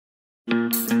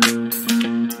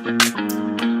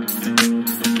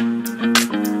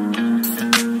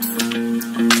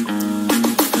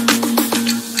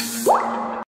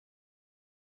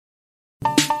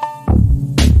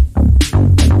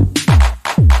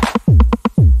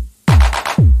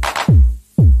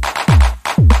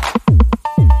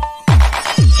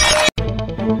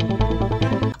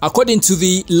According to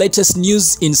the latest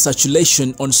news in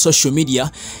circulation on social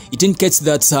media, it indicates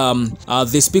that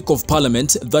the Speaker of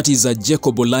Parliament, that is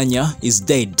Jacob Oulanya, is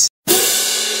dead.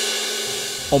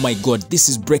 Oh my God, this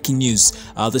is breaking news.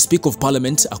 The Speaker of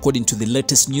Parliament, according to the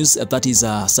latest news that is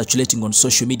circulating on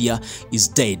social media, is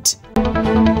dead.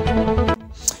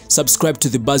 Subscribe to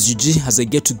the Buzz UG as I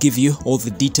get to give you all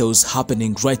the details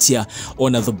happening right here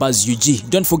on the Buzz UG.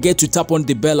 Don't forget to tap on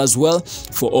the bell as well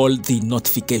for all the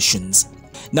notifications.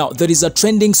 Now, there is a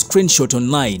trending screenshot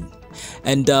online,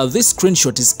 and this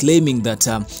screenshot is claiming that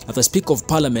the Speaker of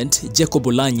Parliament, Jacob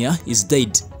Oulanya, is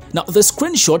dead. Now, the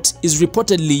screenshot is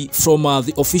reportedly from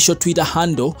the official Twitter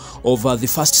handle of the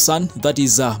first son, that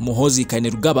is Muhoozi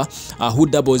Kainerugaba, who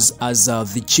doubles as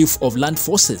the Chief of Land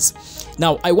Forces.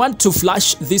 Now, I want to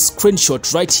flash this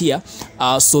screenshot right here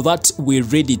so that we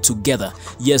read it together.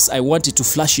 Yes, I wanted to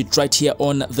flash it right here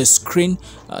on the screen.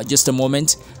 Just a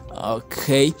moment.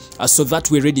 Okay, so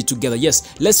that we read it together.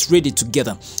 Yes, let's read it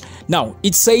together. Now,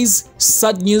 it says,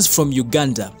 sad news from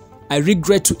Uganda. I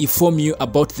regret to inform you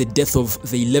about the death of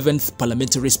the 11th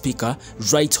Parliamentary Speaker,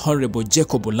 Right Honorable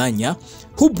Jacob Oulanya,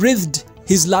 who breathed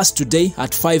his last today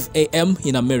at 5 a.m.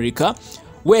 in America,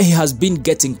 where he has been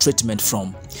getting treatment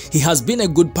from. He has been a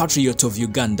good patriot of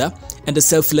Uganda and a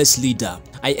selfless leader.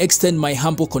 I extend my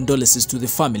humble condolences to the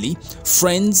family,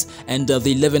 friends, and the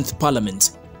 11th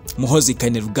Parliament. Muhoozi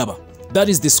Kainerugaba. That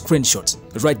is the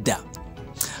screenshot right there.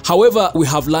 However, we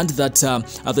have learned that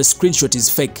the screenshot is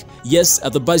fake. Yes,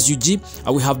 at the Buzz UG,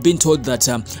 we have been told that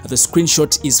the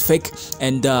screenshot is fake,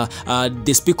 and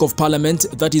the Speaker of Parliament,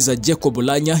 that is Jacob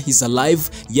Oulanya, is alive.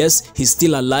 Yes, he's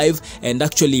still alive, and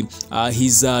actually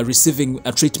he's receiving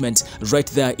a treatment right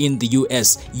there in the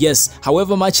US. Yes,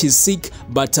 however much he's sick,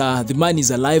 but the man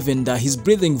is alive and he's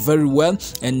breathing very well,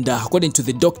 and according to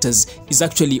the doctors, he's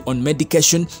actually on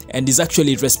medication and is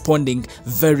actually responding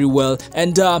very well.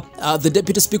 And the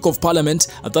Deputy Speaker of Parliament,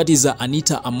 that is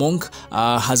Anita Among,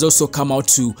 has also come out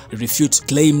to refute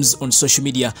claims on social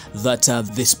media that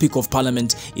the Speaker of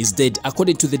Parliament is dead.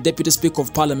 According to the Deputy Speaker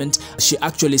of Parliament, she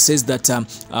actually says that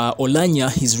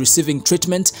Oulanya is receiving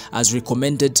treatment as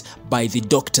recommended by the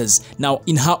doctors. Now,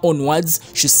 in her own words,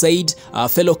 she said,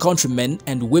 fellow countrymen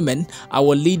and women,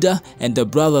 our leader and the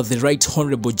brother, the Right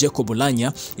Honorable Jacob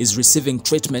Oulanya, is receiving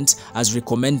treatment as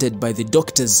recommended by the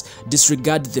doctors.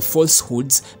 Disregard the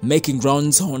falsehoods making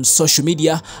rounds on social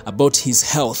media about his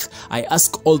health. I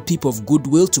ask all people of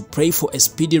goodwill to pray for a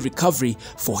speedy recovery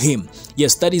for him.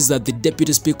 Yes, that is the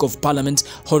Deputy Speaker of Parliament,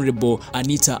 Honorable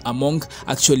Anita Among,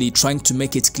 actually trying to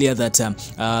make it clear that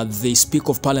the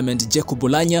Speaker of Parliament, Jacob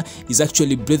Oulanya, is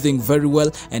actually breathing very well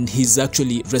and he's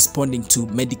actually responding to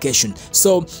medication.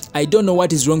 So I don't know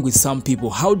what is wrong with some people.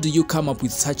 How do you come up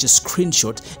with such a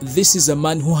screenshot? This is a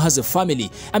man who has a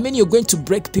family. I mean, you're going to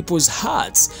break people's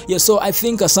hearts. Yeah, so I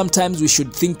think sometimes we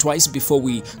should think twice before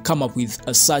we come up with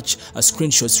such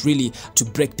screenshots really to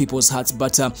break people's hearts.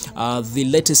 But the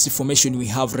latest information we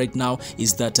have right now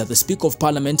is that the Speaker of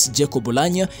Parliament, Jacob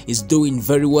Oulanya, is doing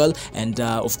very well, and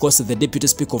of course the Deputy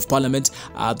Speaker of Parliament,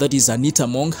 that is Anita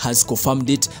Among, has confirmed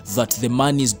it that the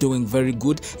man is doing very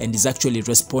good and is actually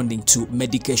responding to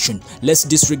medication. Let's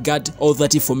disregard all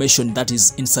that information that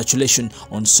is in circulation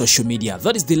on social media.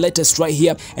 That is the latest right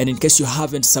here, and in case you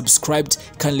haven't subscribed,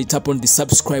 kindly tap on the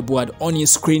subscribe word on your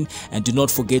screen and do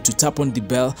not forget to tap on the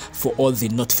bell for all the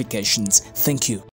notifications. Thank you.